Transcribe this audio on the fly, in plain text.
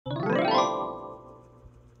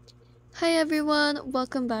Hi everyone,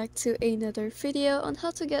 welcome back to another video on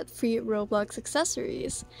how to get free Roblox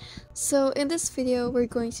accessories. So in this video, we're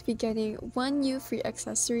going to be getting one new free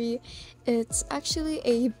accessory. It's actually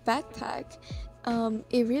a backpack,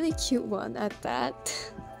 a really cute one at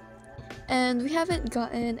that. And we haven't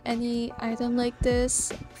gotten any item like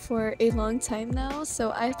this for a long time now,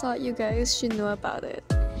 so I thought you guys should know about it.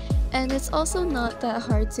 And it's also not that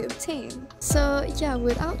hard to obtain. So yeah,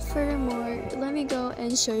 without further more, let me go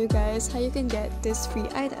and show you guys how you can get this free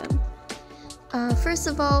item. First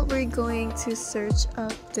of all, we're going to search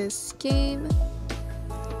up this game.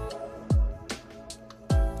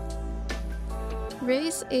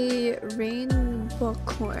 Raise a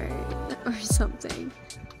Rainbocorn or something.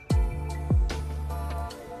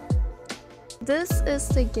 This is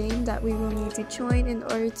the game that we will need to join in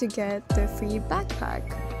order to get the free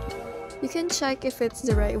backpack. You can check if it's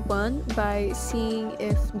the right one by seeing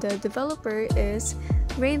if the developer is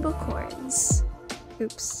Rainbocorns.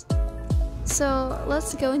 Oops. So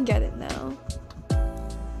let's go and get it now.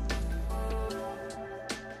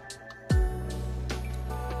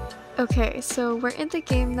 Okay, so we're in the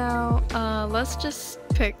game now. Let's just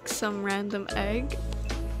pick some random egg.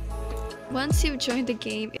 Once you've joined the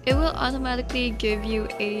game, it will automatically give you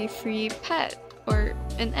a free pet or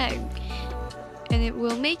an egg. And it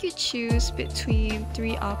will make you choose between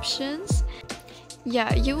 3 options.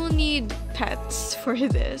 Yeah, you will need pets for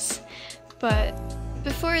this. But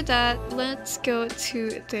before that, let's go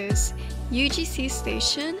to this UGC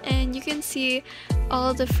station and you can see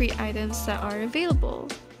all the free items that are available.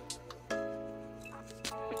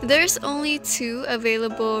 There's only 2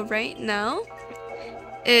 available right now.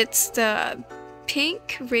 It's the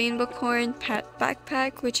Pink Rainbocorn Pet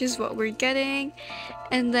Backpack, which is what we're getting,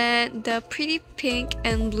 and then the pretty pink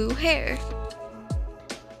and blue hair.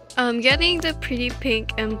 Getting the pretty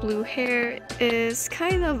pink and blue hair is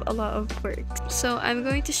kind of a lot of work, so I'm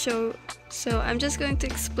just going to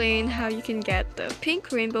explain how you can get the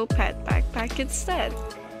Pink Rainbow Pet Backpack instead.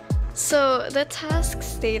 So the task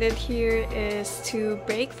stated here is to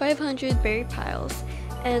break 500 berry piles,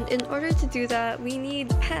 and in order to do that we need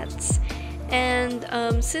pets. And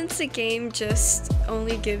since the game just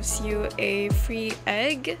only gives you a free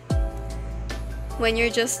egg when you're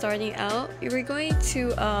just starting out, you're going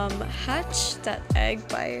to hatch that egg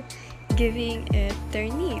by giving it their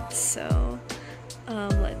needs. So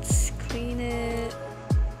let's clean it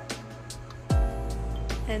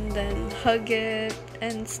and then hug it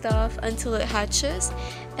and stuff until it hatches,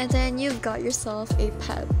 and then you've got yourself a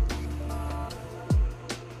pet.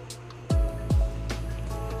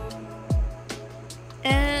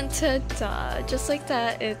 And ta-da! Just like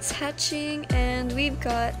that, it's hatching and we've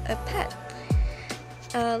got a pet.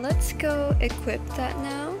 Let's go equip that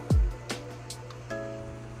now.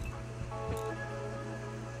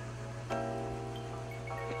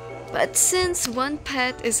 But since one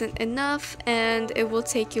pet isn't enough and it will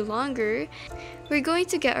take you longer, we're going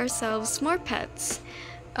to get ourselves more pets.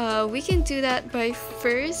 We can do that by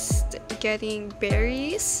first getting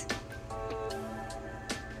berries.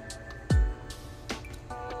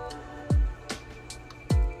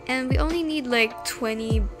 And we only need like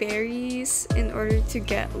 20 berries in order to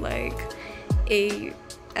get like a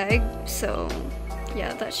egg, so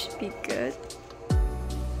yeah, that should be good.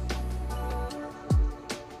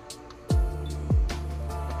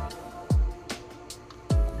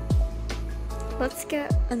 Let's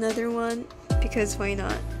get another one because why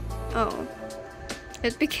not? Oh,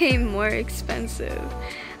 it became more expensive.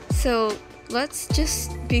 So let's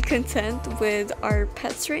just be content with our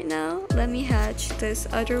pets right now. Let me hatch this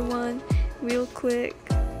other one real quick.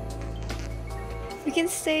 We can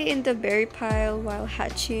stay in the berry pile while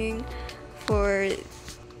hatching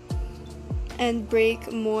and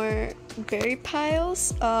break more berry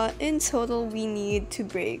piles. In total, we need to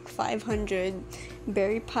break 500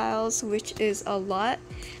 berry piles, which is a lot.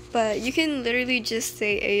 But you can literally just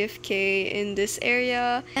stay AFK in this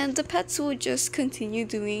area and the pets will just continue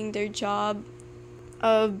doing their job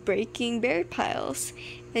of breaking berry piles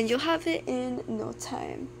and you'll have it in no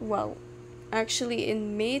time. Well, actually it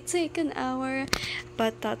may take an hour,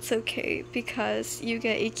 but that's okay because you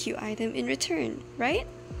get a cute item in return, right?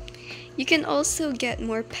 You can also get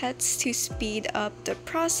more pets to speed up the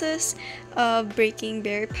process of breaking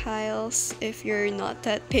berry piles if you're not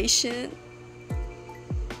that patient.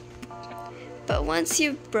 But once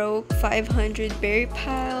you've broke 500 berry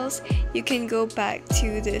piles, you can go back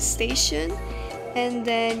to this station and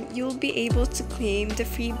then you'll be able to claim the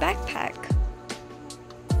free backpack.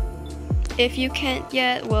 If you can't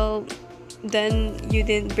yet, well, then you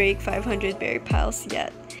didn't break 500 berry piles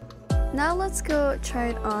yet. Now let's go try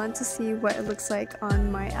it on to see what it looks like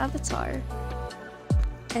on my avatar.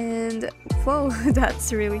 And whoa,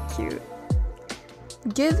 that's really cute.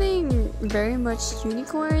 Giving very much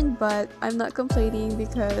unicorn, but I'm not complaining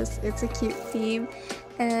because it's a cute theme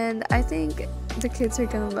and I think the kids are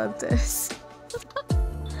gonna love this.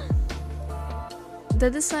 The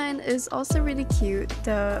design is also really cute.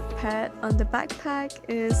 The pet on the backpack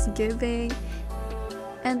is giving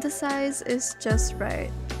and the size is just right.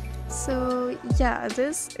 So yeah,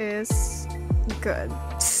 this is good.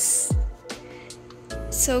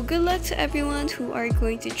 So good luck to everyone who are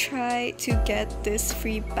going to try to get this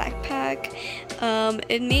free backpack.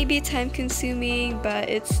 It may be time consuming, but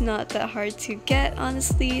it's not that hard to get,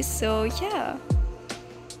 honestly. So yeah,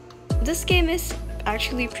 this game is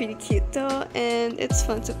actually pretty cute though, and it's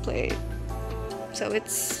fun to play, so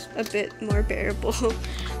it's a bit more bearable.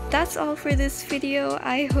 That's all for this video.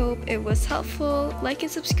 I hope it was helpful. Like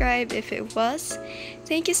and subscribe if it was.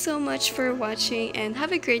 Thank you so much for watching and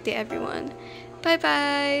have a great day everyone. Bye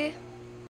bye!